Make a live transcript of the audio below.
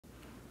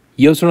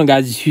Yo, what's going on,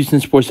 guys? It's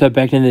Houston Sports Hub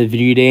back in the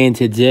video today, and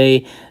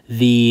today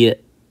the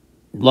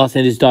Los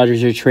Angeles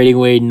Dodgers are trading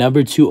away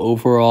number 2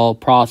 overall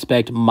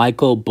prospect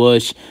Michael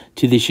Busch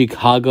to the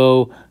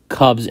Chicago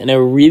Cubs in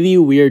a really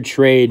weird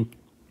trade.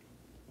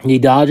 The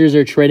Dodgers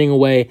are trading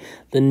away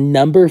the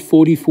number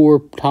 44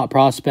 top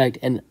prospect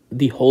in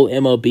the whole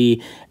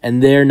MLB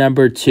and their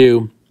number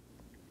 2,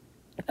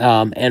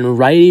 and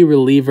righty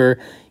reliever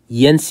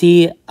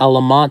Yency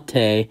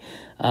Almonte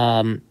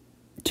to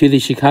the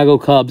Chicago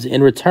Cubs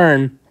in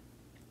return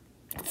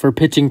for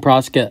pitching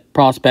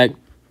prospect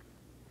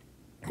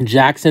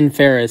Jackson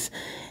Ferris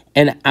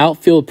and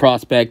outfield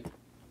prospect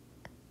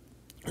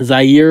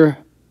Zaire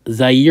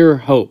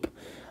Hope.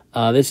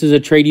 This is a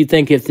trade you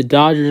think if the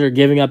Dodgers are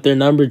giving up their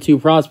number 2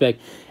 prospect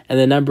and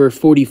the number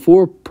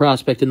 44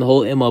 prospect in the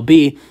whole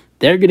MLB,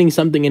 they're getting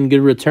something in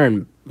good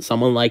return.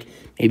 Someone like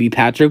maybe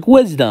Patrick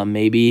Wisdom,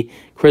 maybe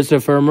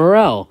Christopher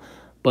Morel,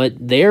 but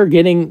they're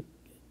getting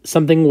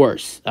something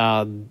worse.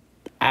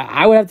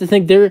 I would have to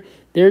think they're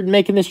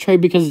making this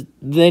trade because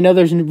they know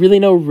there's really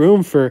no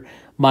room for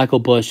Michael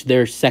Busch,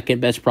 their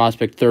second best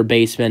prospect, third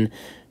baseman,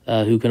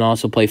 who can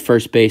also play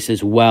first base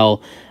as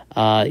well.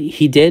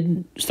 He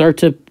did start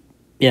to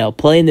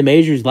play in the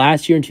majors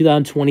last year in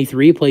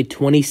 2023, played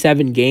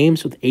 27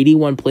 games with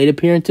 81 plate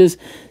appearances,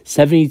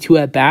 72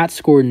 at-bats,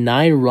 scored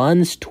 9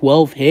 runs,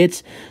 12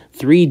 hits,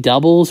 3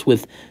 doubles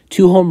with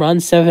 2 home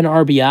runs, 7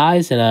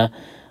 RBIs, and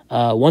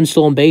 1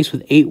 stolen base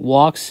with 8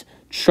 walks.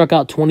 Struck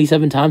out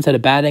 27 times, had a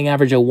batting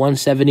average of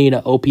 170 and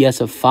an OPS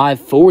of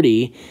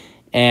 540,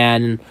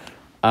 and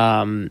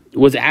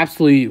was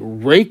absolutely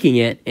raking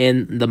it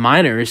in the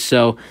minors.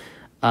 So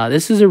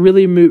this is a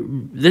really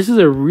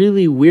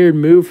weird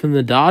move from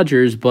the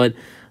Dodgers, but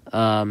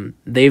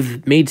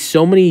they've made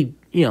so many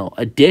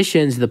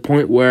additions to the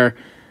point where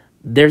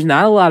there's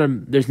not a lot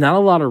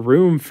of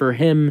room for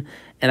him,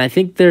 and I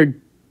think they're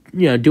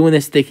doing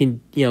this. They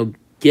can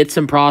get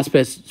some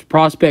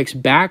prospects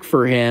back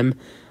for him.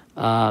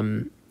 I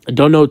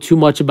don't know too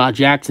much about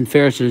Jackson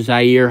Ferris or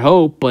Zaire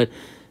Hope, but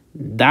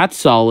that's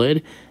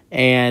solid.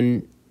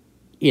 And,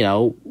 you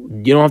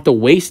don't have to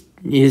waste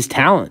his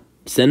talent.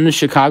 Send him to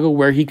Chicago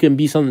where he can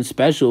be something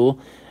special.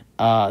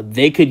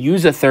 They could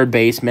use a third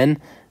baseman.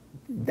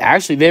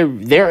 Actually,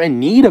 they're in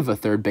need of a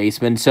third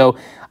baseman. So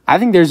I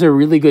think there's a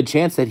really good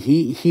chance that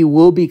he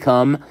will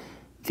become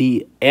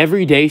the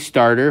everyday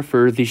starter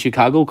for the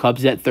Chicago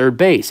Cubs at third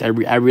base. I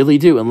really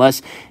do,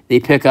 unless they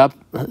pick up,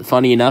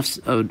 funny enough,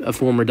 a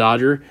former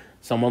Dodger,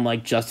 someone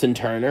like Justin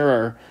Turner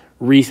or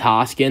Rhys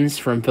Hoskins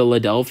from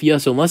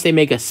Philadelphia. So unless they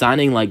make a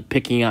signing like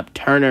picking up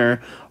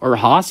Turner or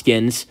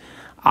Hoskins,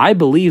 I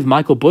believe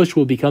Michael Busch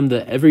will become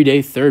the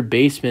everyday third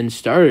baseman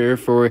starter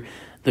for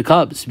the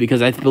Cubs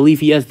because I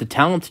believe he has the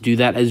talent to do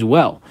that as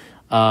well,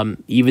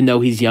 even though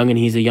he's young and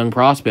he's a young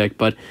prospect.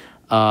 But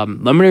let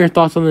me know your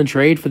thoughts on the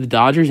trade for the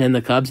Dodgers and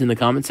the Cubs in the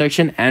comment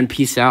section, and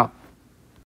peace out.